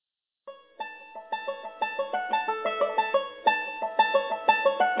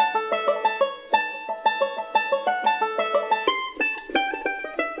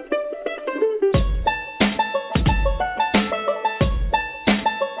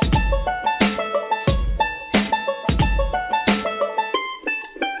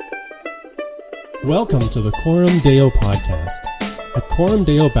Welcome to the Coram Deo Podcast. At Coram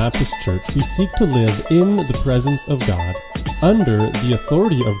Deo Baptist Church, we seek to live in the presence of God, under the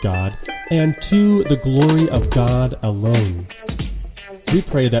authority of God, and to the glory of God alone. We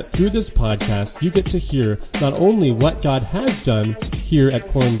pray that through this podcast, you get to hear not only what God has done here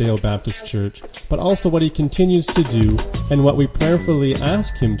at Coram Deo Baptist Church, but also what He continues to do and what we prayerfully ask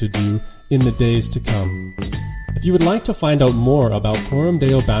Him to do in the days to come. If you would like to find out more about Coram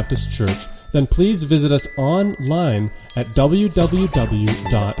Deo Baptist Church, then please visit us online at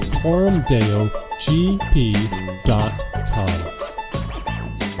www.coramdeogp.com.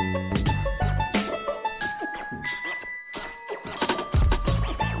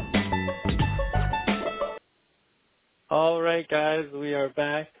 All right, guys, we are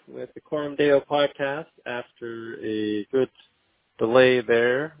back with the Coram Deo podcast after a good delay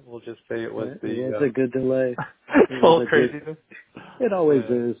there. We'll just say it was a good delay. Full craziness. It always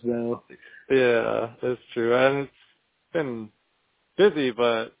is, though. Yeah, that's true. And it's been busy,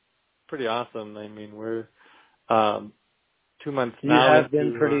 but pretty awesome. I mean, we're 2 months now. You have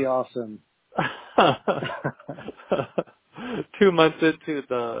been pretty awesome. 2 months into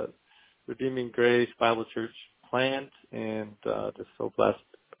the Redeeming Grace Bible Church plant, and just so blessed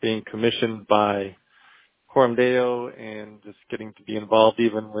being commissioned by Coram Deo and just getting to be involved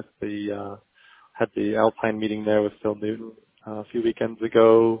even with had the Alpine meeting there with Phil Newton a few weekends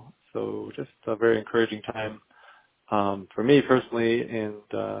ago. So just a very encouraging time for me personally, and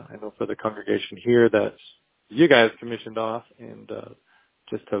I know for the congregation here that you guys commissioned off and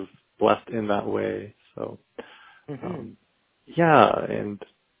just have blessed in that way. So yeah, and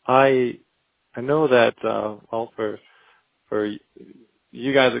I know that for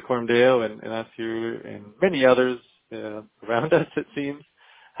you guys at Coram Deo and us here and many others around us, it seems,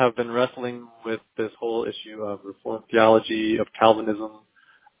 have been wrestling with this whole issue of Reformed theology, of Calvinism.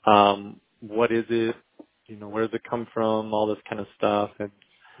 What is it? You know, where does it come from? All this kind of stuff.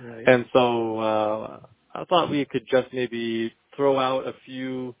 And so I thought we could just maybe throw out a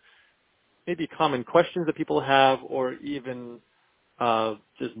few maybe common questions that people have, or even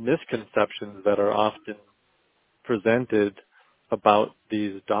just misconceptions that are often presented about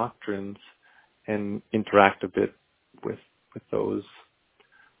these doctrines, and interact a bit with those.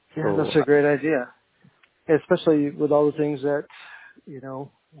 Yeah, that's a great idea, especially with all the things that,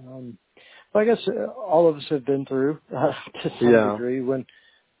 I guess all of us have been through to some degree when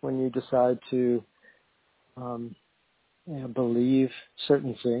you decide to believe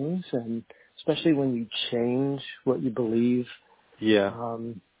certain things, and especially when you change what you believe.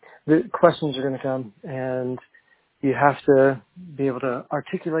 The questions are going to come, and you have to be able to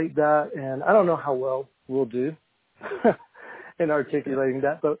articulate that. And I don't know how well we'll do in articulating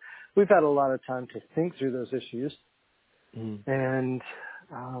that, but we've had a lot of time to think through those issues. And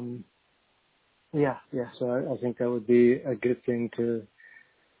so I think that would be a good thing to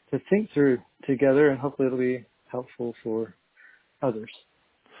think through together, and hopefully it'll be helpful for others.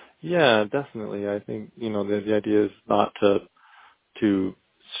 Yeah, definitely. I think, the idea is not to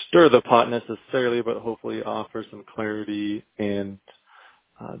stir the pot necessarily, but hopefully offer some clarity and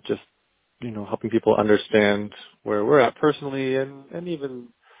just, helping people understand where we're at personally, and even,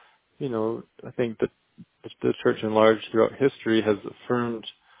 I think that the church in large throughout history has affirmed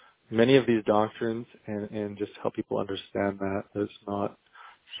many of these doctrines, and just help people understand that there's not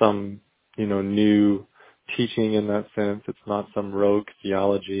some, new teaching in that sense. It's not some rogue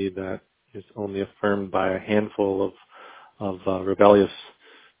theology that is only affirmed by a handful of rebellious,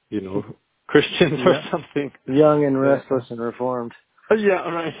 Christians or something. Young and restless and reformed. Yeah,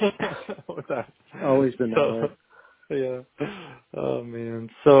 right. With that. Always been that way. Yeah. Oh, man.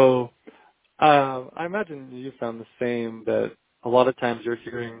 So I imagine you found the same, that a lot of times you're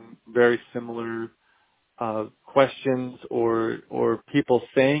hearing very similar questions or people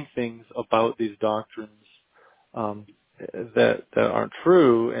saying things about these doctrines that aren't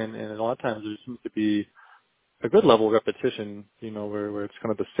true, and a lot of times there seems to be a good level of repetition, where it's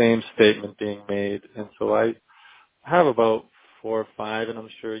kind of the same statement being made. And so I have about 4 or 5, and I'm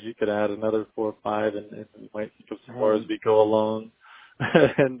sure you could add another 4 or 5, and we might think of some more as we go along.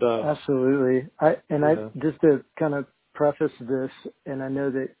 And absolutely. I just to kind of preface this, and I know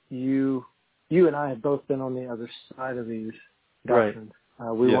that you and I have both been on the other side of these doctrines.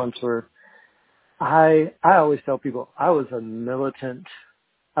 Right. We once were. I always tell people I was militant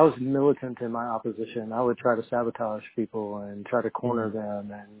in my opposition. I would try to sabotage people and try to corner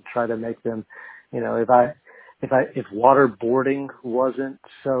them and try to make them, if waterboarding wasn't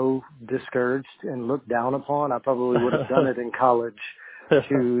so discouraged and looked down upon, I probably would have done it in college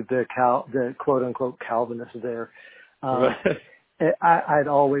to the quote unquote Calvinists there. I'd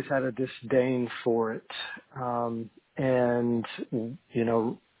always had a disdain for it. And,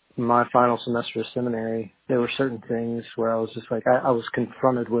 my final semester of seminary, there were certain things where I was just like, I was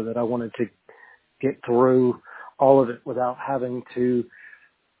confronted with it. I wanted to get through all of it without having to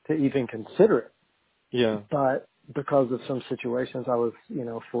even consider it. Yeah. But because of some situations, I was,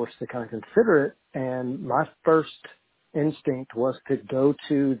 forced to kind of consider it. And my first instinct was to go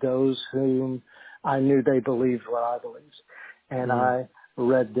to those whom I knew they believed what I believed. And I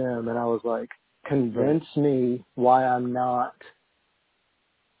read them and I was like, convince me why I'm not,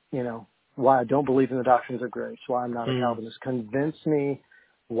 why I don't believe in the doctrines of grace, why I'm not a Calvinist. Convince me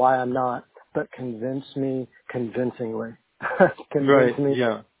why I'm not, but convince me convincingly. Convince me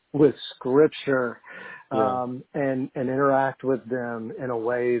with scripture, and interact with them in a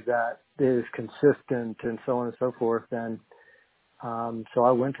way that is consistent and so on and so forth. And so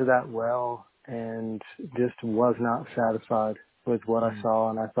I went to that well and just was not satisfied with what I saw.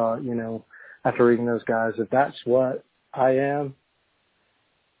 And I thought, after reading those guys, if that's what I am,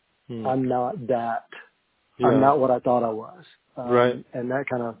 I'm not that. Yeah. I'm not what I thought I was. And that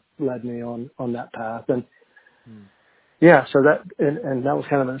kind of led me on that path. And so that, and that was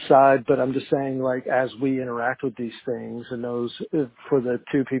kind of an aside, but I'm just saying, like, as we interact with these things, and those, for the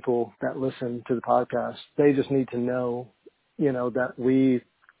two people that listen to the podcast, they just need to know, that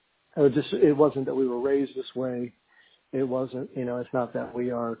it wasn't that we were raised this way. It wasn't, it's not that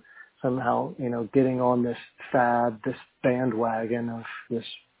we are somehow, getting on this fad, this bandwagon of this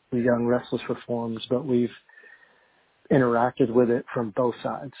young restless reforms, but we've interacted with it from both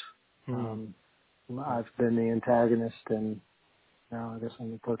sides. I've been the antagonist, and now I guess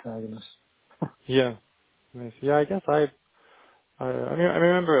I'm the protagonist. Yeah. Nice. Yeah, I guess I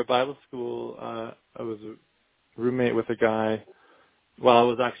remember at Bible school, I was a roommate with a guy. Well,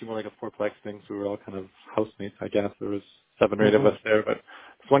 it was actually more like a fourplex thing, so we were all kind of housemates, I guess. There was 7 or 8 of us there, but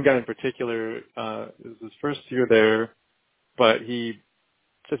this one guy in particular, it was his first year there, but he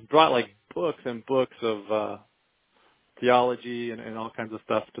just brought like books and books of theology and all kinds of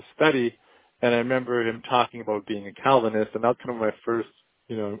stuff to study. And I remember him talking about being a Calvinist, and that's kind of my first,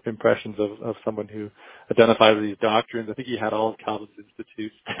 impressions of someone who identifies with these doctrines. I think he had all of Calvin's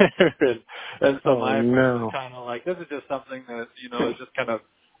institutes there. and so my impression was kind of like, this is just something that, is just kind of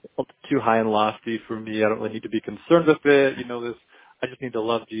too high and lofty for me. I don't really need to be concerned with it. I just need to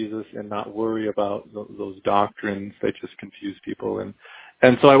love Jesus and not worry about those doctrines. They just confuse people.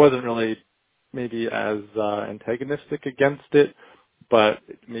 And so I wasn't really maybe as antagonistic against it, but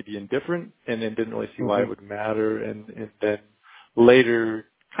maybe indifferent, and then didn't really see why it would matter. And then later,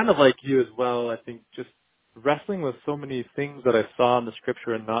 kind of like you as well, I think just wrestling with so many things that I saw in the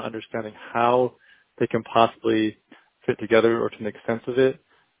scripture and not understanding how they can possibly fit together or to make sense of it,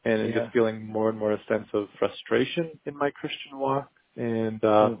 and just feeling more and more a sense of frustration in my Christian walk, and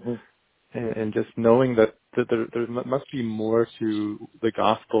just knowing that there must be more to the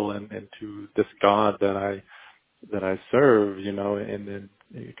gospel and to this God that I serve, and then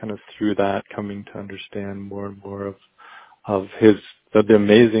kind of through that coming to understand more and more of the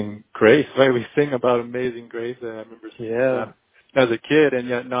amazing grace, right? We sing about amazing grace, and I remember singing that as a kid, and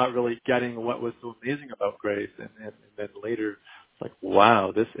yet not really getting what was so amazing about grace. And then later, it's like,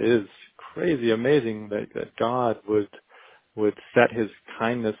 wow, this is crazy amazing that God would set his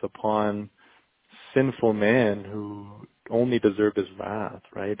kindness upon sinful man who only deserved his wrath,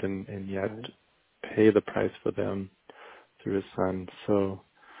 right? And yet pay the price for them through his son. So,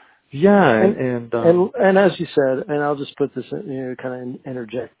 and as you said, and I'll just put this, kind of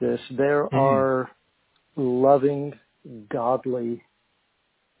interject this, there are loving, godly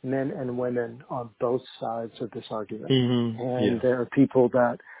men and women on both sides of this argument. And there are people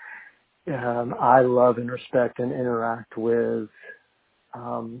that I love and respect and interact with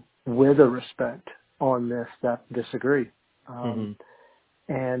a respect on this that disagree.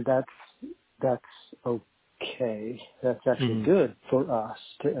 And that's okay. That's actually good for us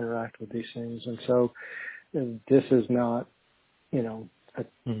to interact with these things. And so this is not, a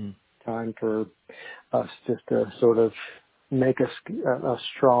time for us just to sort of make a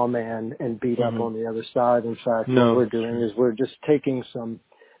straw man and beat up on the other side. In fact, what we're doing is we're just taking some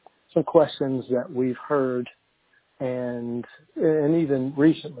questions that we've heard and even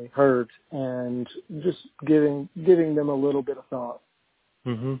recently heard, and just giving them a little bit of thought.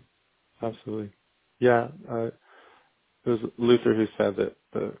 Absolutely. Yeah. It was Luther who said that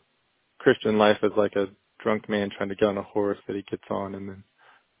the Christian life is like a drunk man trying to get on a horse that he gets on and then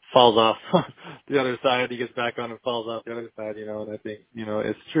falls off the other side. He gets back on and falls off the other side, and I think,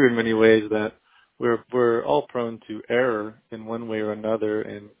 it's true in many ways that we're all prone to error in one way or another,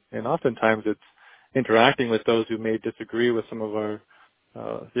 and oftentimes interacting with those who may disagree with some of our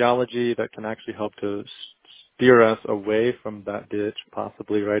theology, that can actually help to steer us away from that ditch,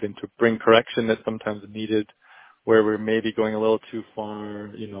 possibly, right, and to bring correction that's sometimes needed, where we're maybe going a little too far,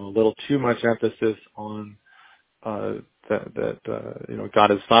 a little too much emphasis on that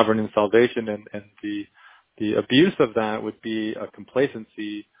God is sovereign in salvation, and the abuse of that would be a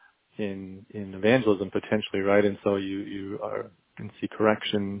complacency in evangelism potentially, right? And so you can see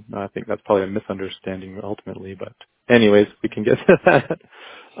correction. I think that's probably a misunderstanding ultimately, but anyways, we can get to that.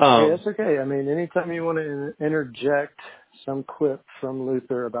 Hey, that's okay. I mean, anytime you want to interject some quip from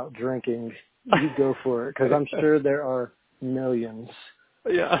Luther about drinking, you go for it, because I'm sure there are millions.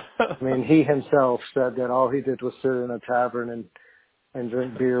 Yeah. I mean, he himself said that all he did was sit in a tavern and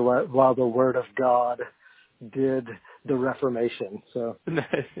drink beer while the Word of God did the Reformation. So,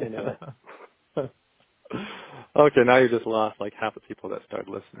 anyway. Okay, now you just lost like half the people that started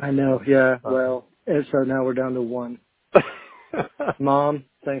listening. I know, yeah. Well, and so now we're down to one. Mom,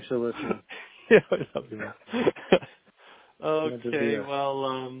 thanks for listening. Yeah, I love you, Mom. Okay,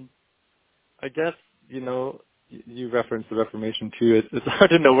 well, I guess, you referenced the Reformation too. It's hard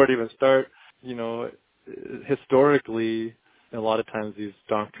to know where to even start. Historically, a lot of times these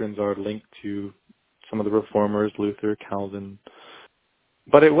doctrines are linked to some of the reformers, Luther, Calvin.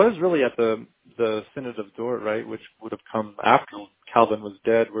 But it was really at the Synod of Dort, right, which would have come after Calvin was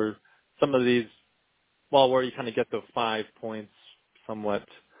dead, where some of these, where you kind of get the 5 points somewhat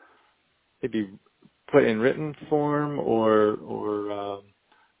maybe put in written form or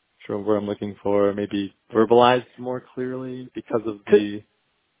sure where I'm looking for, maybe verbalized more clearly because of the...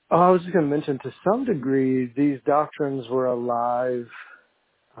 I was just going to mention, to some degree, these doctrines were alive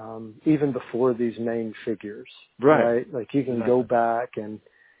even before these main figures, right? Like you can go back, and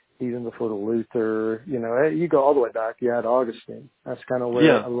even before the Luther, you go all the way back. You had Augustine. That's kind of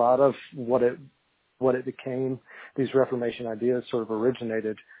where a lot of what it became. These Reformation ideas sort of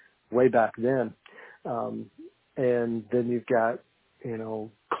originated way back then. And then you've got,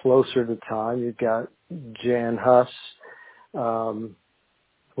 closer to time, you've got Jan Hus,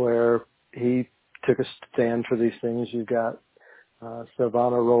 where he took a stand for these things. You've got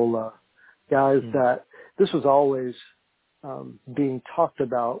Savonarola, guys that this was always being talked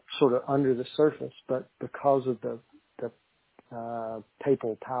about sort of under the surface, but because of the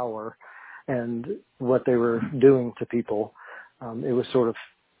papal power and what they were doing to people, it was sort of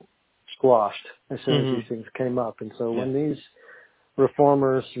squashed as soon as these things came up. And so when these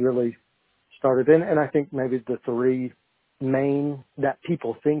reformers really started in, and I think maybe the three main that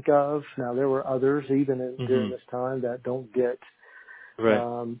people think of, now there were others even during this time that don't get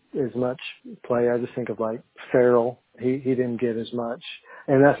as much play. I just think of like Farrell. He didn't get as much.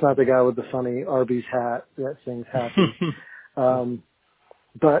 And that's not the guy with the funny Arby's hat that sings happy.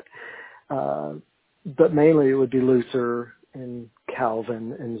 But mainly it would be Luther and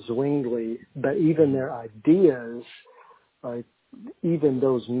Calvin and Zwingli. But even their ideas, like even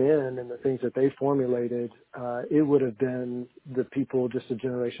those men and the things that they formulated, it would have been the people just a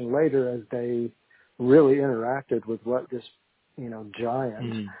generation later as they really interacted with what this,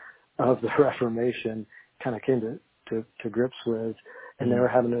 giant of the Reformation kind of came to grips with. And they were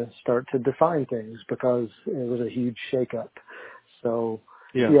having to start to define things because it was a huge shakeup. So,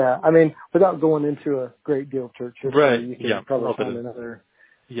 I mean, without going into a great deal of church history, you can probably find another,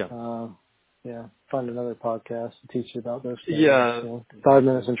 find another podcast to teach you about those things. 5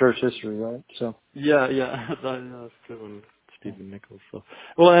 minutes in church history, right? So. That's a good one, Stephen Nichols. So,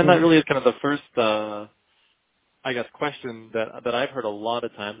 and that really is kind of the first, I guess, question that I've heard a lot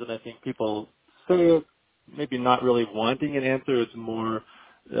of times, and I think people say maybe not really wanting an answer. It's more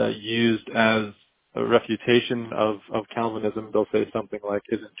used as a refutation of Calvinism. They'll say something like,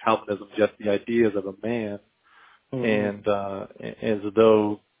 "Isn't Calvinism just the ideas of a man?" And as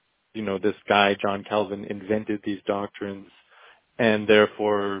though this guy John Calvin invented these doctrines, and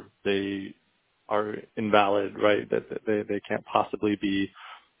therefore they are invalid, right? That they can't possibly be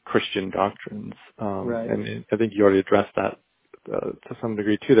Christian doctrines. And I think you already addressed that to some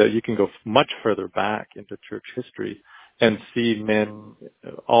degree too, that you can go much further back into church history and see men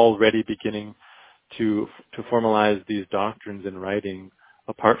already beginning to formalize these doctrines in writing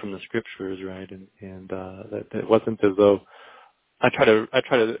apart from the scriptures, right? And that it wasn't as though I try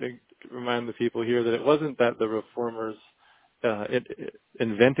to remind the people here that it wasn't that the reformers it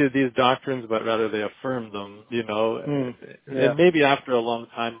invented these doctrines, but rather they affirmed them, and maybe after a long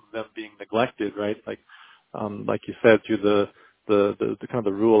time of them being neglected, right? Like you said, through the kind of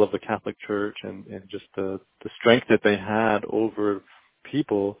the rule of the Catholic Church and just the strength that they had over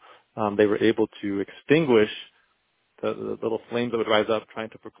people, they were able to extinguish the little flames that would rise up trying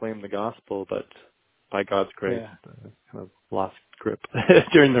to proclaim the gospel, but by God's grace, Yeah. kind of lost grip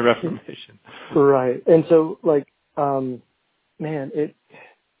during the Reformation. Right. And so, like, man,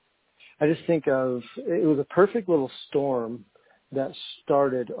 I just think of, it was a perfect little storm that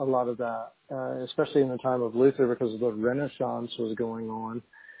started a lot of that, especially in the time of Luther, because the Renaissance was going on.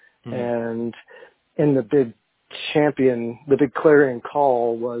 And in the big clarion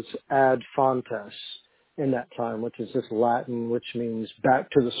call was ad fontes in that time, which is just Latin, which means back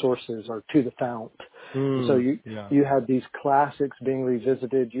to the sources or to the fount. So you had these classics being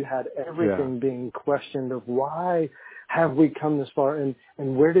revisited. You had everything being questioned of why have we come this far and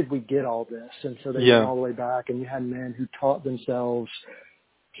where did we get all this? And so they went all the way back, and you had men who taught themselves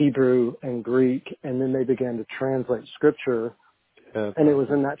Hebrew and Greek, and then they began to translate Scripture. And it was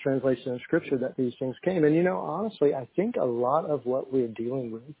in that translation of Scripture that these things came. And, honestly, I think a lot of what we're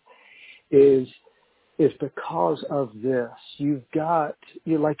dealing with is because of this. You've got,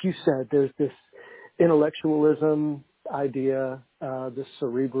 like you said, there's this intellectualism idea, the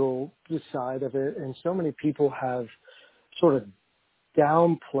cerebral side of it, and so many people have sort of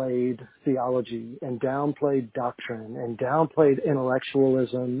downplayed theology and downplayed doctrine and downplayed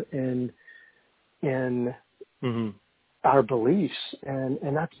intellectualism in our beliefs, and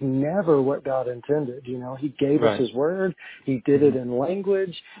that's never what God intended. He gave us His Word. He did it in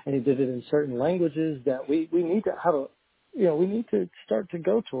language, and He did it in certain languages that we need to have we need to start to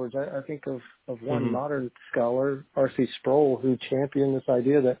go towards. I think of one modern scholar, R.C. Sproul, who championed this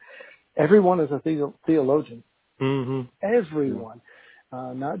idea that everyone is a theologian. Everyone,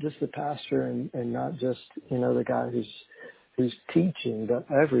 not just the pastor and not just the guy who's teaching, but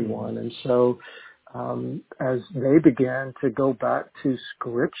everyone. And so as they began to go back to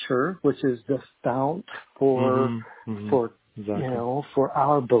Scripture, which is the fount for for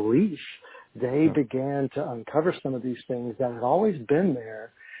our belief, they began to uncover some of these things that had always been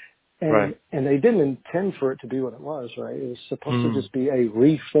there. And they didn't intend for it to be what it was, right? It was supposed to just be a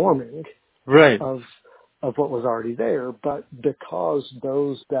reforming of what was already there. But because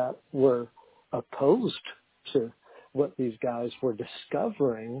those that were opposed to what these guys were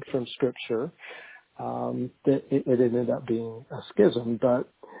discovering from Scripture, that it ended up being a schism. But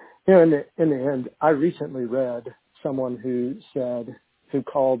in the end, I recently read someone who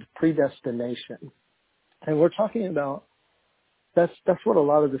called predestination, and we're talking about that's what a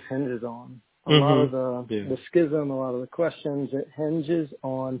lot of this hinges on. A lot of the schism, a lot of the questions, it hinges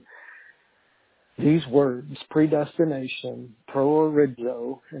on these words: predestination,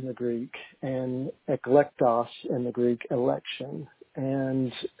 proorizo in the Greek, and eklektos in the Greek, election.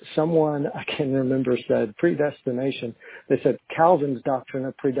 And someone, I can't remember, said predestination. They said Calvin's doctrine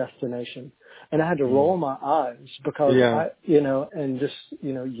of predestination. And I had to roll my eyes because and just,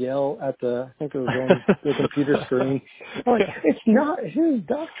 yell at I think it was on the computer screen. I'm like, it's not his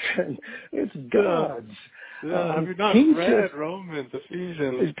doctrine. It's God's. Have you not read Romans,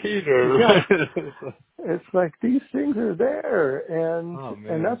 Ephesians, Peter? It's like these things are there,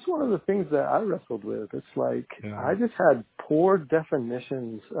 and that's one of the things that I wrestled with. It's like I just had poor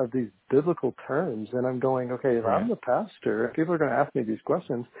definitions of these biblical terms, and I'm going, okay, if I'm the pastor, if people are going to ask me these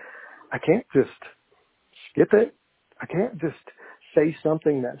questions, I can't just skip it. I can't just say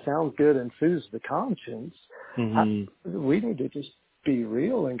something that sounds good and soothes the conscience. We need to just be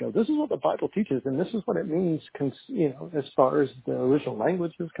real and go, this is what the Bible teaches, and this is what it means, as far as the original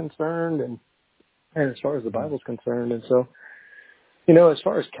language is concerned, and as far as the Bible's concerned. And so, as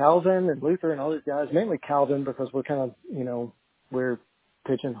far as Calvin and Luther and all these guys, mainly Calvin, because we're kind of, we're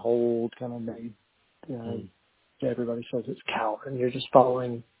pigeonholed, kind of made, everybody says it's Calvin. You're just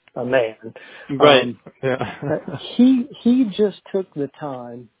following a man. Right. He just took the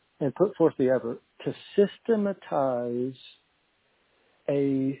time and put forth the effort to systematize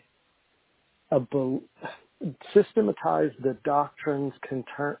systematize the doctrines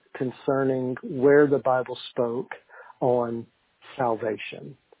concerning where the Bible spoke on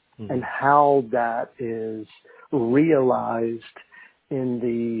salvation and how that is realized in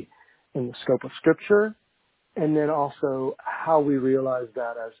the scope of Scripture, and then also how we realize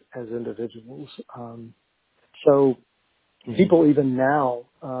that as individuals. So people even now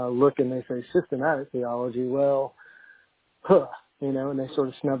look and they say systematic theology. Well, and they sort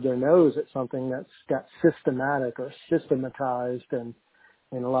of snub their nose at something that's got systematic or systematized, and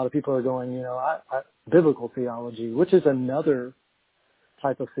a lot of people are going, biblical theology, which is another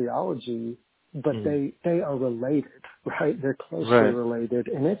type of theology, but they are related, right? They're closely related,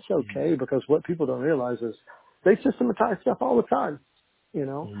 and it's okay because what people don't realize is they systematize stuff all the time,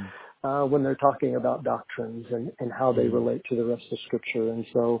 when they're talking about doctrines and how they relate to the rest of Scripture. And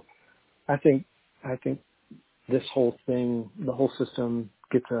so I think this whole thing, the whole system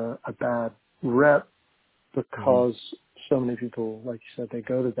gets a bad rep because so many people, like you said, they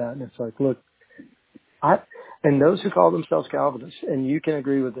go to that and it's like, look, and those who call themselves Calvinists, and you can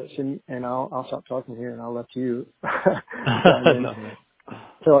agree with this, and I'll stop talking here and I'll let you dive in. No,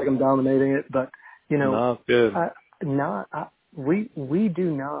 I feel like I'm dominating it, but good. We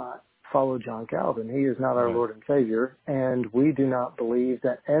do not follow John Calvin. He is not our Lord and Savior, and we do not believe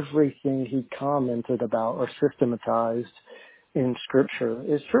that everything he commented about or systematized in Scripture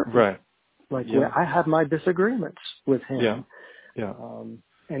is true. Right. Like I have my disagreements with him. Yeah.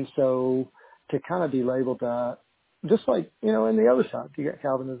 And so to kind of be labeled that, just like, in the other side, you got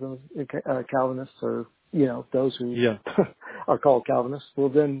Calvinists or, those who are called Calvinists will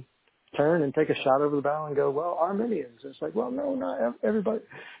then turn and take a shot over the bow and go, well, Arminians. It's like, well, no, not everybody.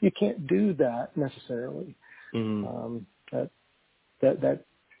 You can't do that necessarily. That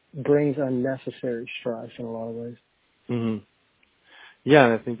brings unnecessary strife in a lot of ways. Yeah,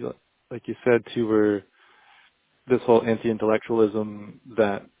 and I think, like you said, too, where this whole anti-intellectualism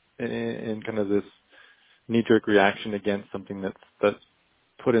that, and kind of this knee-jerk reaction against something that's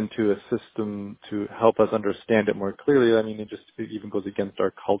put into a system to help us understand it more clearly. I mean, it even goes against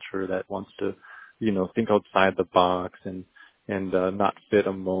our culture that wants to, think outside the box and not fit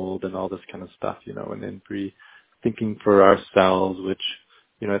a mold and all this kind of stuff, and then thinking for ourselves, which,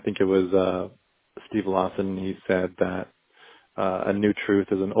 I think it was Steve Lawson, he said that a new truth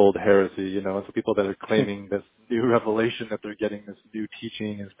is an old heresy, and so people that are claiming this new revelation that they're getting, this new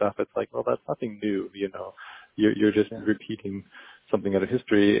teaching and stuff, it's like, well, that's nothing new, you're just repeating something out of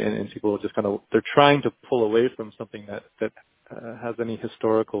history, and people just they're trying to pull away from something that has any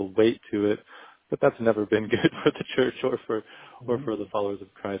historical weight to it, but that's never been good for the church or for the followers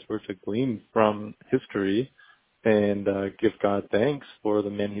of Christ. We're to glean from history and give God thanks for the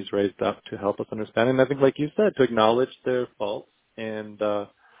men he's raised up to help us understand. And I think, like you said, to acknowledge their faults. And, I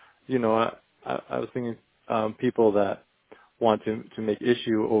was thinking people that want to make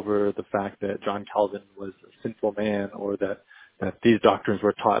issue over the fact that John Calvin was a sinful man or that these doctrines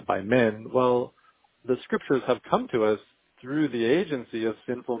were taught by men. Well, the scriptures have come to us through the agency of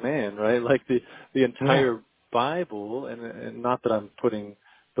sinful man, right? Like the entire Bible, and not that I'm putting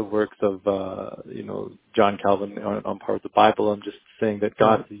the works of, John Calvin on par with the Bible. I'm just saying that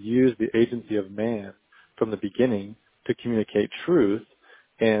God has used the agency of man from the beginning to communicate truth,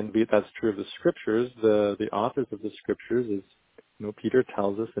 and that's true of the scriptures. The authors of the scriptures is, Peter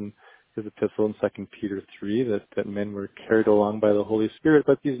tells us in his epistle in 2 Peter 3 that men were carried along by the Holy Spirit,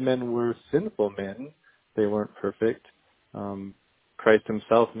 but these men were sinful men. They weren't perfect. Christ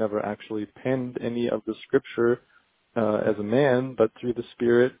himself never actually penned any of the scripture as a man, but through the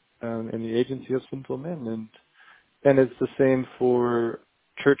Spirit and the agency of sinful men. And it's the same for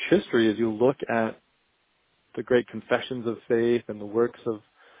church history. As you look at the great confessions of faith and the works of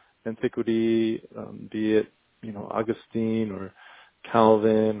antiquity, be it, Augustine or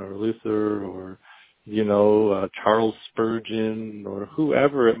Calvin or Luther or, Charles Spurgeon or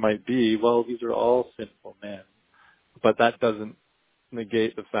whoever it might be, well, these are all sinful men. But that doesn't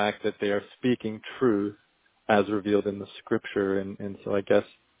negate the fact that they are speaking truth as revealed in the scripture. And so I guess,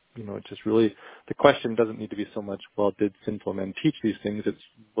 it just really, the question doesn't need to be so much, well, did sinful men teach these things? It's,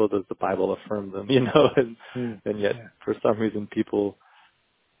 well, does the Bible affirm them, and yet for some reason people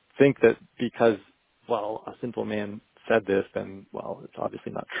think that because, well, a sinful man said this, then, well, it's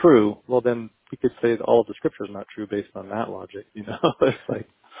obviously not true. Well, then we could say that all of the scripture is not true based on that logic, It's like,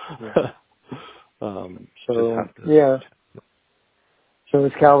 So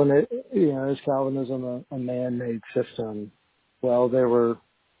is Calvinism a man-made system? Well, there were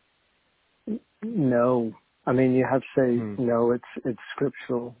no. I mean, you have to say no. It's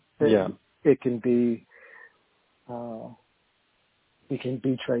scriptural. It can be. It can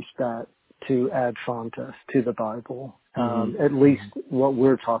be traced back to ad fontes, to the Bible. At least what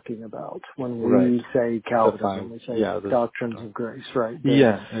we're talking about when we say Calvinism, we say doctrines of grace, right?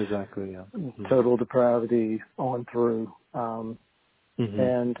 Exactly. Total depravity on through.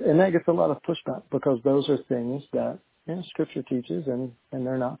 And that gets a lot of pushback because those are things that Scripture teaches and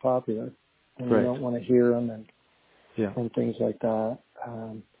they're not popular, and you don't want to hear them and things like that.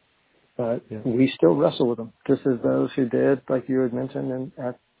 But we still wrestle with them, just as those who did, like you had mentioned,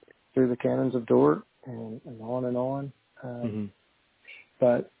 through the canons of Dort and on and on.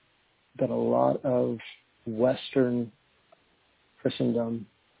 But a lot of Western Christendom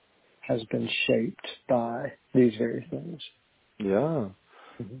has been shaped by these very things. Yeah.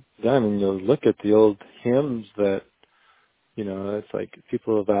 I mean, you'll look at the old hymns that, it's like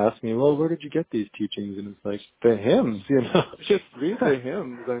people have asked me, well, where did you get these teachings? And it's like, the hymns, just read the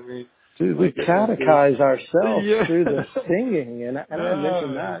hymns. I mean, dude, we catechize ourselves through the singing, and I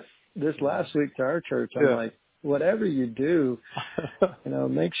mentioned that this last week to our church. I'm like, whatever you do,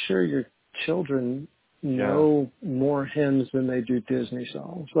 make sure your children know more hymns than they do Disney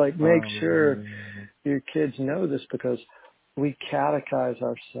songs. Like, make sure your kids know this, because we catechize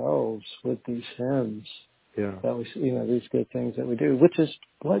ourselves with these hymns. That we, these good things that we do, which is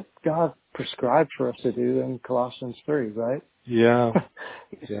what God prescribed for us to do in Colossians 3, right? He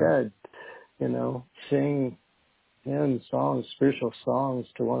said, sing hymns, songs, spiritual songs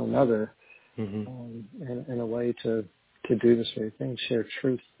to one another, in a way to do this very thing, share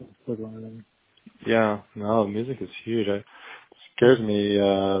truth with one another. Yeah, no, music is huge. It scares me,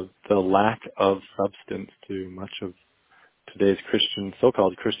 the lack of substance to much of today's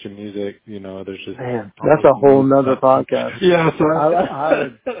so-called Christian music. There's just... Man, that's a whole nother podcast.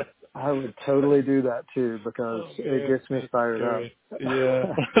 I would totally do that too, because it gets me fired up.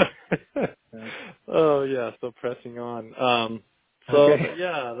 So pressing on. That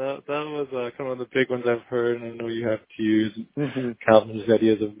was kind of one of the big ones I've heard, and I know you have too, Calvin's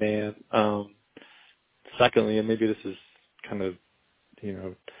ideas of man. Secondly, and maybe this is kind of,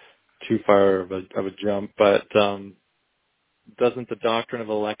 too far of a jump, but doesn't the doctrine of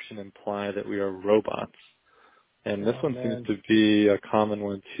election imply that we are robots? And this one seems to be a common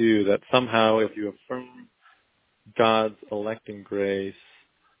one too, that somehow if you affirm God's electing grace,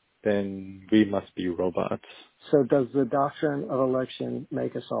 then we must be robots. So does the doctrine of election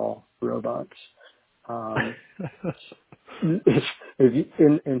make us all robots?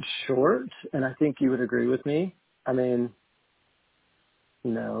 In short, and I think you would agree with me,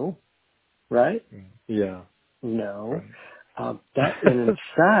 no, right? Yeah. No. Right. In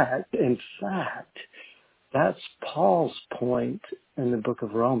fact, that's Paul's point in the book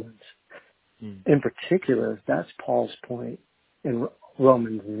of Romans. In particular, that's Paul's point in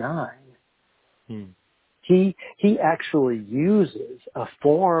Romans 9. He actually uses a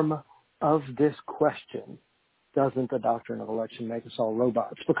form of this question: doesn't the doctrine of election make us all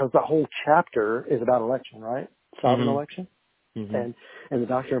robots? Because the whole chapter is about election, right? Sovereign election, and the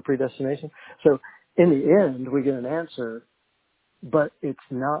doctrine of predestination. So in the end, we get an answer, but it's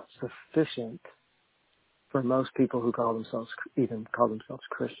not sufficient for most people who even call themselves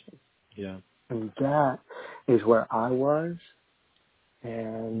Christians. Yeah. And that is where I was,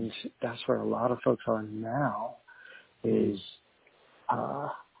 and that's where a lot of folks are now, is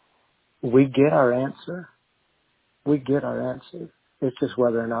we get our answer. It's just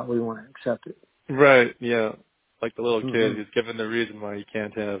whether or not we want to accept it. Right, yeah. Like the little kid who's given the reason why he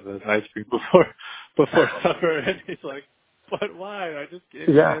can't have an ice cream before supper, and he's like, but why? I just gave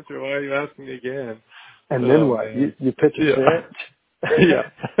you the answer. Why are you asking me again? And then what? You pitch a fit?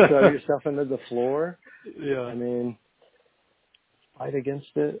 Throw yourself into the floor? Yeah. Fight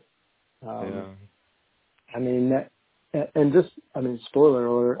against it? Spoiler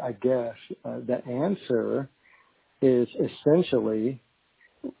alert, I guess, the answer is essentially,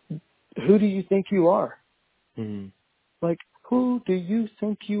 who do you think you are? Like, who do you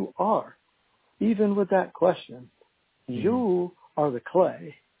think you are? Even with that question, you are the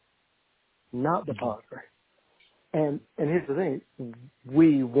clay, not the potter. And here's the thing,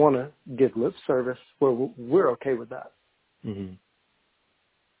 we want to give lip service where we're okay with that.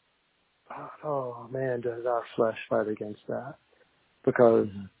 Oh man, does our flesh fight against that? Because,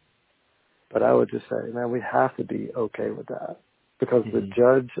 but I would just say, man, we have to be okay with that, because the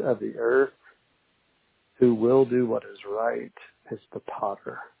judge of the earth, who will do what is right, is the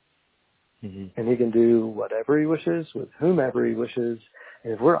potter. And he can do whatever he wishes with whomever he wishes.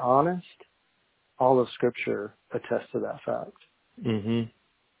 And if we're honest, all of Scripture attests to that fact.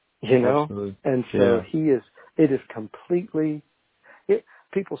 Absolutely. And so it is completely,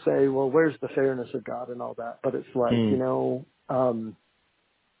 people say, well, where's the fairness of God and all that? But it's like,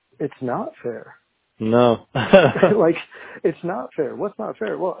 it's not fair. No. Like, it's not fair. What's not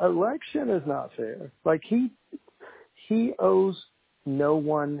fair? Well, election is not fair. Like, he owes no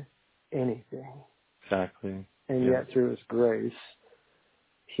one anything. Exactly. And yet through his grace,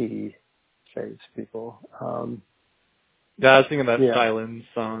 he saves people. I was thinking that Silence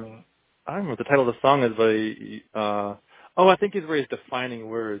song. I don't know what the title of the song is, but I think he's where he's defining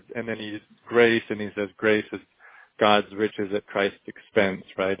words, and then he's grace, and he says grace is God's riches at Christ's expense,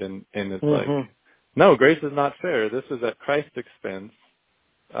 right? And it's like, no, grace is not fair. This is at Christ's expense,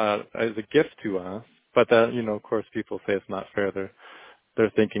 as a gift to us. But that, of course, people say it's not fair.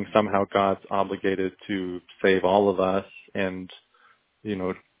 They're thinking somehow God's obligated to save all of us and,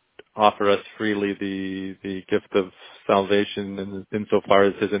 offer us freely the gift of salvation insofar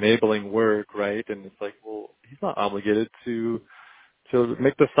as his enabling work, right? And it's like, well, he's not obligated to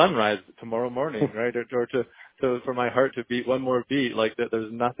make the sun rise tomorrow morning, right? Or to so for my heart to beat one more beat, like that,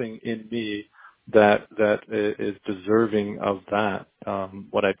 there's nothing in me that is deserving of that.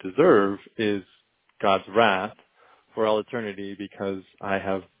 What I deserve is God's wrath for all eternity because I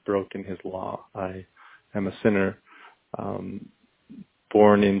have broken His law. I am a sinner,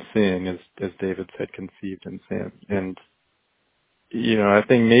 born in sin, as David said, conceived in sin. And I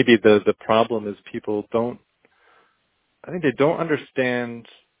think maybe the problem is people don't. I think they don't understand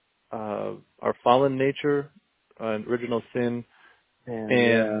our fallen nature, original sin,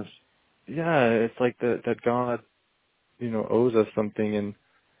 and it's like that God, owes us something,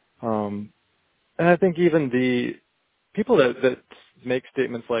 and I think even the people that make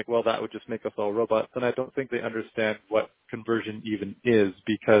statements like, well, that would just make us all robots, then I don't think they understand what conversion even is,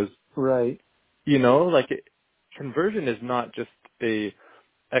 because conversion is not just a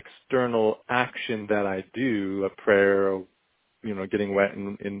external action that I do, a prayer, or getting wet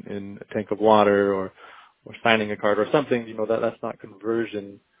in a tank of water, or signing a card or something. That's not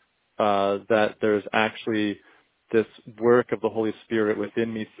conversion. That there's actually this work of the Holy Spirit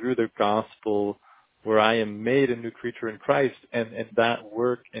within me through the gospel, where I am made a new creature in Christ, and that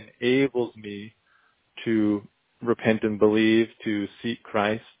work enables me to repent and believe, to seek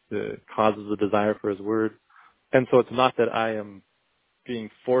Christ, causes a desire for His word. And so it's not that I am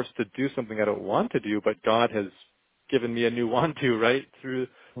being forced to do something I don't want to do, but God has given me a new want to, right, through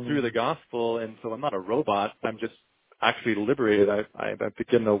the gospel. And so I'm not a robot. I'm just actually liberated. I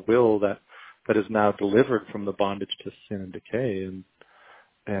begin a will that is now delivered from the bondage to sin and decay.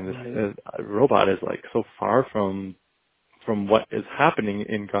 And a robot is like so far from what is happening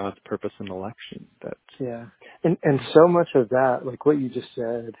in God's purpose and election. And so much of that, like what you just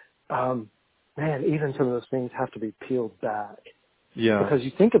said, man, even some of those things have to be peeled back. Yeah. Because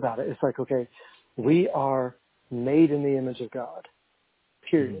you think about it, it's like, okay, we are made in the image of God,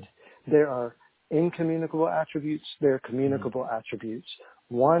 period. There are incommunicable attributes, there are communicable attributes.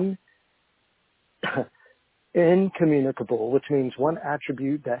 One, incommunicable, which means one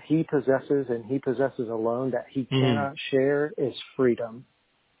attribute that He possesses and He possesses alone that He cannot share, is freedom.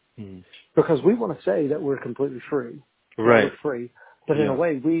 Because we want to say that we're completely free. Right. We're free. But in a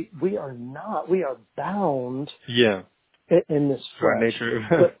way, we are not. We are bound in this flesh. Our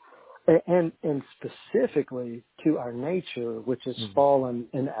nature. and specifically to our nature, which is fallen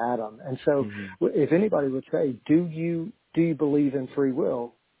in Adam. And so if anybody would say, do you believe in free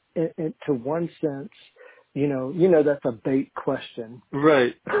will? To one sense, that's a bait question.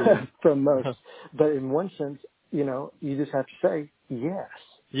 Right. From most. But in one sense, you just have to say yes.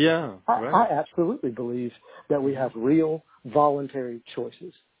 Yeah. I absolutely believe that we have real voluntary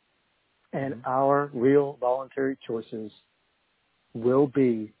choices. And our real voluntary choices will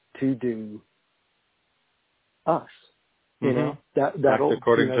be to do us. That'll act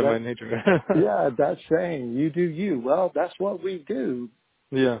according to my nature. That's saying you do you. Well, that's what we do.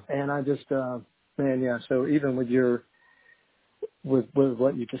 Yeah. And I just, so even with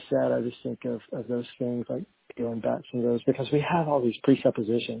what you just said, I just think of those things, like peeling back some of those, because we have all these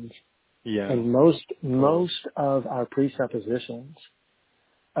presuppositions. Yeah. And most of our presuppositions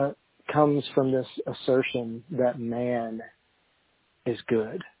comes from this assertion that man is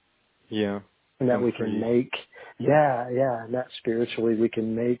good. Yeah. And that we can make, and that spiritually we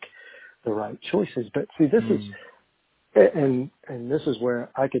can make the right choices. But see, this is, and this is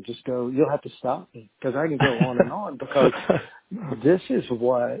where I could just go, you'll have to stop me, because I can go on and on, because this is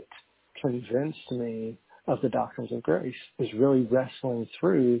what convinced me of the doctrines of grace, is really wrestling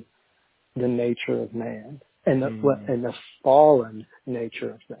through the nature of man and the fallen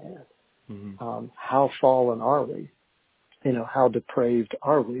nature of man. How fallen are we? How depraved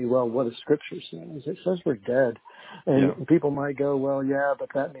are we? Well, what does Scripture say? It says we're dead. And people might go, well, yeah, but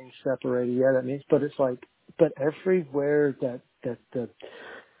that means separated. Yeah, that means, but it's like, but everywhere where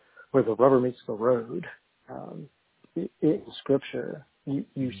the rubber meets the road, in Scripture,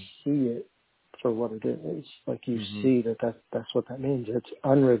 you see it for what it is. Like you see that's what that means. It's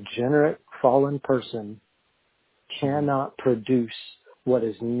unregenerate, fallen person cannot produce what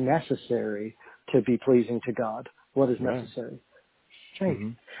is necessary to be pleasing to God. What is necessary?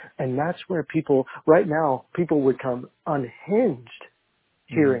 Faith. And that's where people, right now, people would come unhinged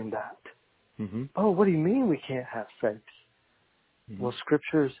hearing that. Oh, what do you mean we can't have faith? Well,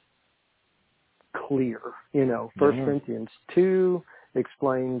 Scripture's clear. 1 Corinthians 2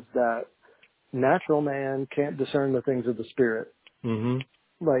 explains that natural man can't discern the things of the Spirit.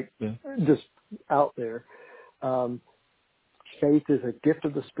 Just out there. Faith is a gift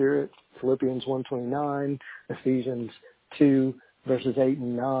of the Spirit, Philippians 1:29, Ephesians 2, verses 8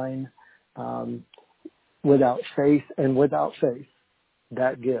 and 9. Without faith,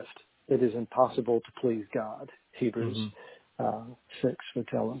 that gift it is impossible to please God. Hebrews 6 would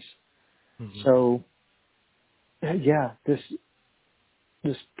tell us. So, yeah,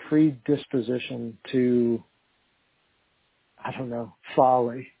 this predisposition to, I don't know,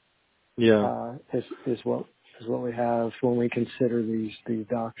 folly, is what we have when we consider these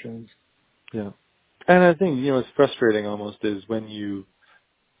doctrines. Yeah, and I think it's frustrating almost is when you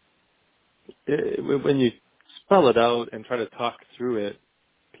spell it out and try to talk through it,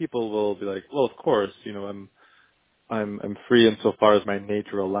 people will be like, well, of course, I'm free insofar as my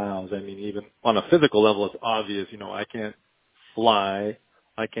nature allows. I mean, even on a physical level, it's obvious. I can't fly.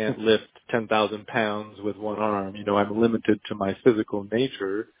 I can't lift 10,000 pounds with one arm. I'm limited to my physical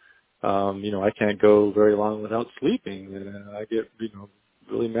nature. I can't go very long without sleeping. And I get,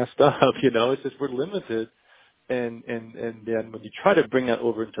 really messed up. It's just we're limited. And then when you try to bring that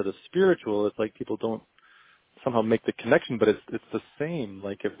over into the spiritual, it's like people don't somehow make the connection, but it's the same.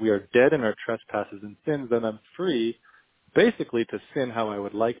 Like if we are dead in our trespasses and sins, then I'm free basically to sin how I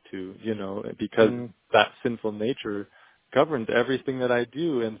would like to, because that sinful nature governs everything that I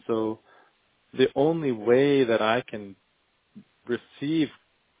do. And so the only way that I can receive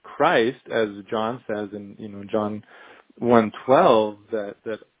Christ, as John says in John 1:12,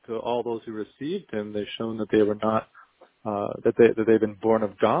 that to all those who received him, they've shown that they were not that they've been born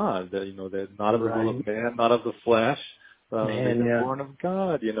of God, that they're not of the will of man, not of the flesh, they've been born of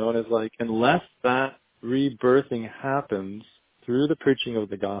God, and it's like unless that rebirthing happens through the preaching of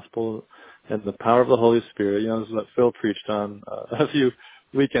the gospel and the power of the Holy Spirit, this is what Phil preached on a few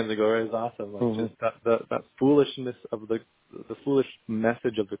weekends ago. Right? It was awesome, like just that foolishness of the foolish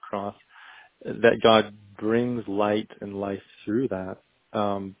message of the cross, that God brings light and life through that.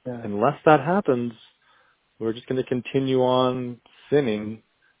 Unless that happens, we're just going to continue on sinning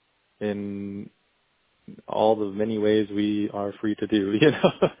in all the many ways we are free to do, I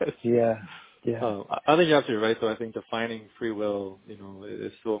think you're absolutely right, though. I think defining free will,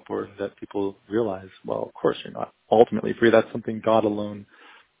 is so important that people realize, well, of course you're not ultimately free. That's something God alone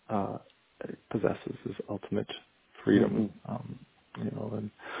possesses, is ultimate freedom,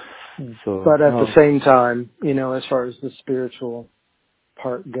 and so. But at the same time, as far as the spiritual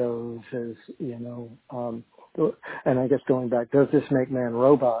part goes, and I guess going back, does this make man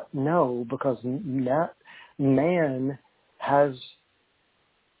robot? No, because man has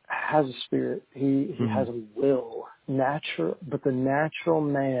a spirit. He has a will, but the natural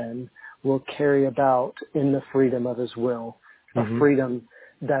man will carry about in the freedom of his will, a freedom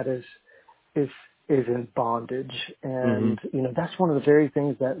that is in bondage. And that's one of the very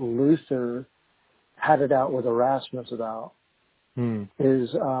things that Luther had it out with Erasmus about. Is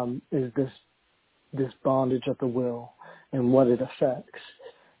this bondage of the will and what it affects.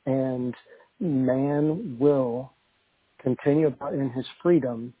 And man will continue about in his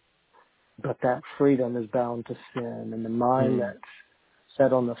freedom, but that freedom is bound to sin. And the mind that's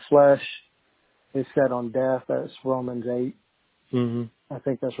set on the flesh is set on death. That's Romans 8. I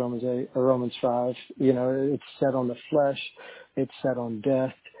think that's Romans 8 or Romans 5. It's set on the flesh. It's set on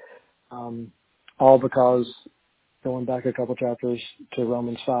death. All because, going back a couple chapters to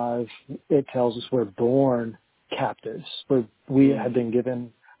Romans 5, it tells us we're born captives. We have been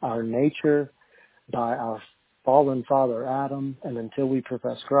given our nature by our fallen father Adam, and until we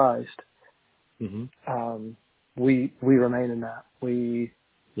profess Christ, we remain in that. We're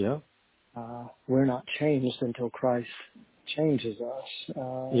not changed until Christ changes us.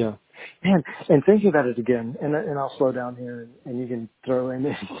 Man, and thinking about it again, and I'll slow down here, and you can throw in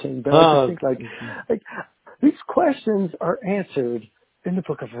anything, but I just think like these questions are answered in the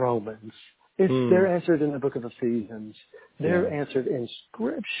book of Romans. They're answered in the book of Ephesians. They're answered in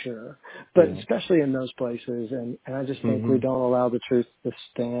Scripture, but especially in those places. And I just think we don't allow the truth to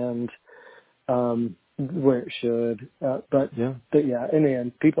stand where it should. But in the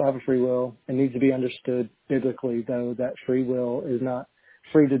end, people have a free will. It needs to be understood biblically, though, that free will is not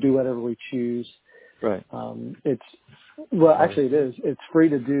free to do whatever we choose. Right. Actually it is. It's free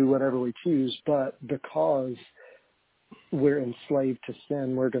to do whatever we choose, but because we're enslaved to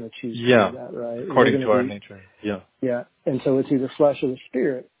sin, we're going to choose to do that, right? According to our nature. Yeah. And so it's either flesh or the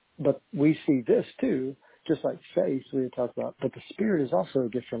spirit. But we see this too, just like faith we had talked about. But the spirit is also a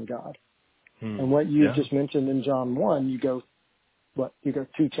gift from God. And what you just mentioned in John 1, you go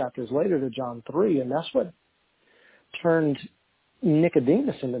 2 chapters later to John 3, and that's what turned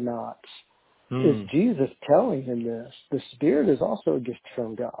Nicodemus into knots. Is Jesus telling him this? The Spirit is also a gift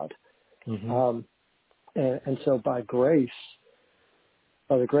from God. And so by the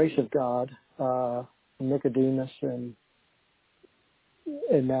grace of God, Nicodemus and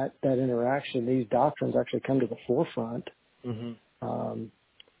that interaction, these doctrines actually come to the forefront.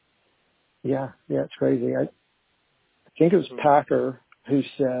 Yeah, it's crazy. I think it was Packer who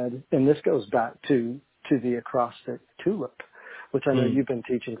said, and this goes back to the acrostic TULIP, which I know you've been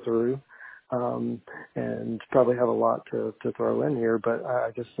teaching through, and probably have a lot to throw in here, but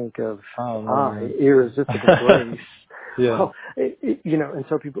I just think of irresistible grace. Yeah. Well, and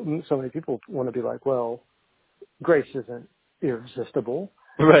so many people want to be like, well, grace isn't irresistible.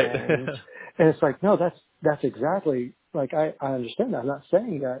 Right. And it's like, no, that's exactly, like, I understand that. I'm not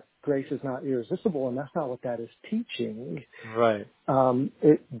saying that grace is not irresistible, and that's not what that is teaching. Right.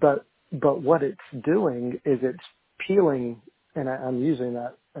 But what it's doing is it's peeling, and I'm using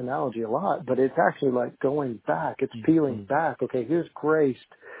that analogy a lot, but it's actually like going back. It's peeling back. Okay, here's grace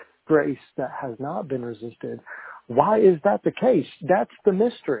that has not been resisted. Why is that the case? That's the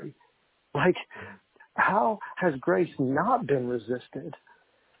mystery. Like, how has grace not been resisted?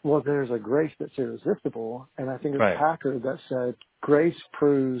 Well, there's a grace that's irresistible, and I think it's Packer that said grace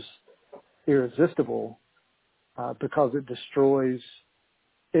proves irresistible because it destroys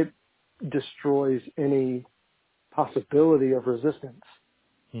any possibility of resistance.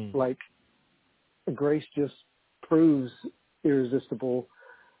 Like, grace just proves irresistible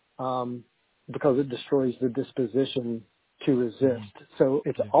because it destroys the disposition to resist. So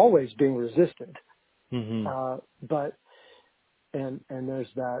it's always being resisted. But there's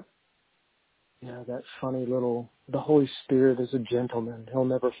that, that funny little, the Holy Spirit is a gentleman. He'll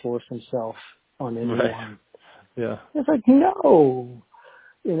never force himself on anyone. Right. Yeah. It's like, no,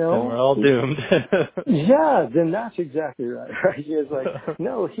 And we're all doomed. Yeah, then that's exactly right. Right? He is like,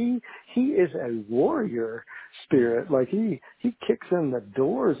 no, he is a warrior spirit. Like he kicks in the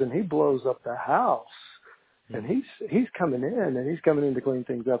doors and he blows up the house. And he's coming in, and he's coming in to clean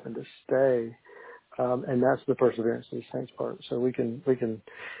things up and to stay. And that's the perseverance of the saints part. So we can,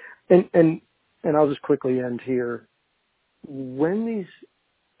 and I'll just quickly end here. When these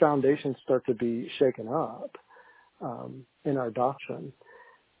foundations start to be shaken up, in our doctrine,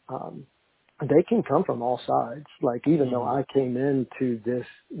 they can come from all sides. Like, even though I came into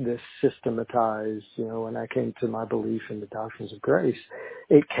this systematized, when I came to my belief in the doctrines of grace,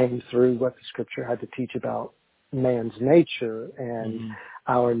 it came through what the scripture had to teach about man's nature and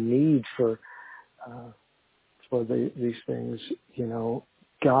our need for these things,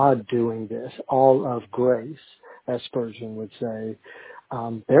 God doing this, all of grace, as Spurgeon would say.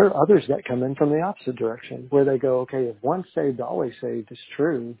 There are others that come in from the opposite direction, where they go, okay, if once saved, always saved is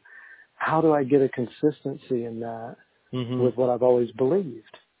true, how do I get a consistency in that with what I've always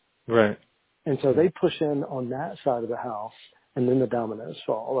believed? Right. And so they push in on that side of the house, and then the dominoes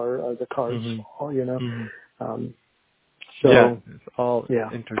fall, or the cards fall, So it's all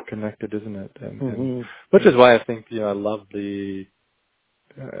interconnected, isn't it? And which is why I think I love the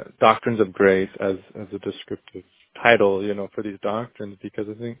doctrines of grace as a descriptive title, for these doctrines, because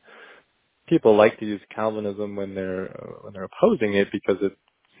I think people like to use Calvinism when they're opposing it because it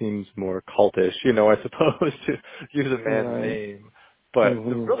seems more cultish, I suppose, to use a man's name. But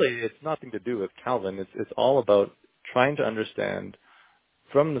really, it's nothing to do with Calvin. It's all about trying to understand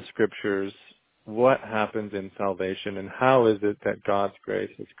from the scriptures what happens in salvation and how is it that God's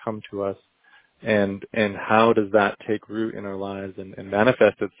grace has come to us, and how does that take root in our lives and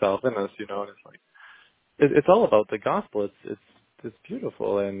manifest itself in us, and it's like it's all about the gospel. It's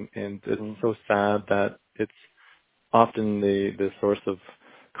beautiful, and it's so sad that it's often the source of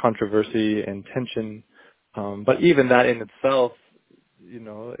controversy and tension. But even that in itself,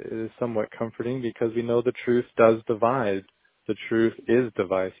 is somewhat comforting, because we know the truth does divide. The truth is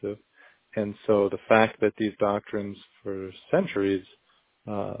divisive. And so the fact that these doctrines for centuries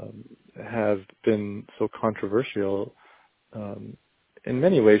have been so controversial, in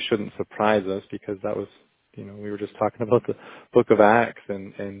many ways shouldn't surprise us, because that was, we were just talking about the book of Acts,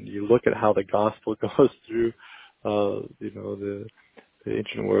 and you look at how the gospel goes through, the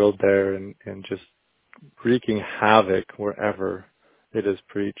ancient world there, and just wreaking havoc wherever it is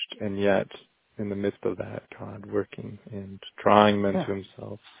preached, and yet in the midst of that, God working and drawing men to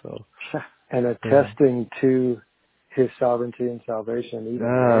himself. So, and attesting to his sovereignty and salvation, even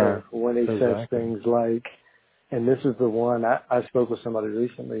there, when he says things like, and this is the one, I spoke with somebody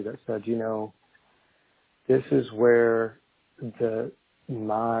recently that said, this is where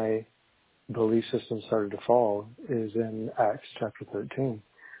my belief system started to fall, is in Acts chapter 13,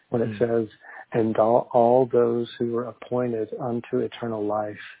 when it says, and all those who were appointed unto eternal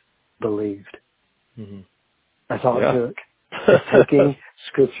life believed. That's all it took. It's taking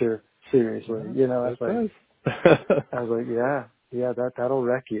scripture seriously. It's like, I was like, that'll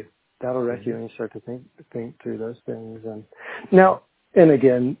wreck you. That'll wreck you when you start to think through those things. And now, and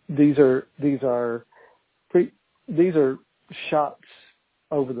again, these are shots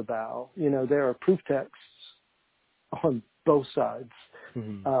over the bow. There are proof texts on both sides,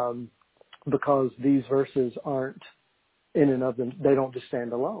 because these verses aren't in and of them. They don't just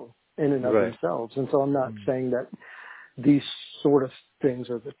stand alone in and of themselves. And so I'm not saying that these sort of things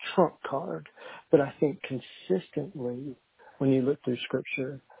are the trump card, but I think consistently when you look through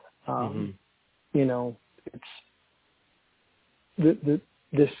Scripture, it's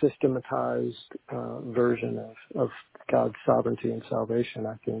this systematized version of God's sovereignty and salvation,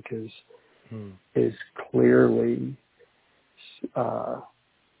 I think, is clearly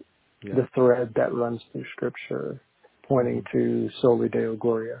the thread that runs through Scripture, pointing to soli Deo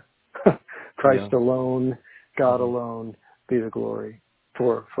Gloria. Christ alone, God alone, be the glory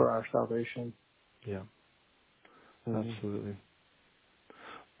for our salvation. Yeah, absolutely.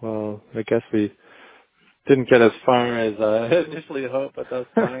 Well, I guess we didn't get as far as I initially hoped, but that's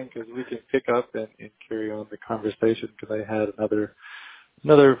fine, because we can pick up and carry on the conversation, because I had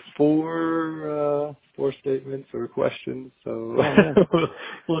another four statements or questions, so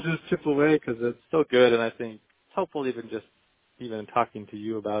we'll just chip away, because it's so good, and I think it's helpful even talking to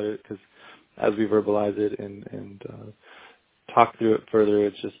you about it, because as we verbalize it and talk through it further,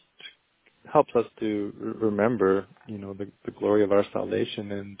 it just helps us to remember, the glory of our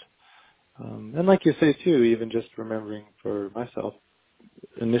salvation, and like you say too, even just remembering for myself,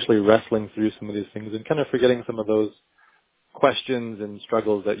 initially wrestling through some of these things and kind of forgetting some of those questions and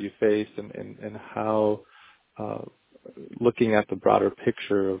struggles that you face, and how looking at the broader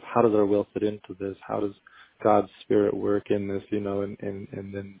picture of how does our will fit into this, how does God's Spirit work in this, and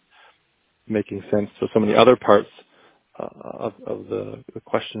then making sense to so many other parts of the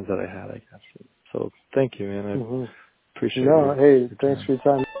questions that I had, I guess. So thank you, man. I appreciate it. Thanks for your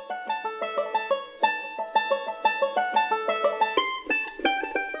time.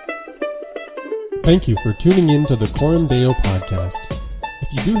 Thank you for tuning in to the Coram Deo podcast.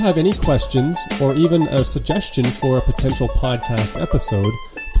 If you do have any questions or even a suggestion for a potential podcast episode,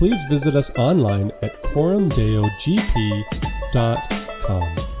 please visit us online at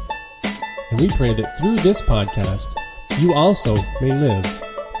coramdeogp.com. And we pray that through this podcast, you also may live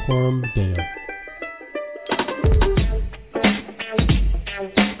Coram Deo.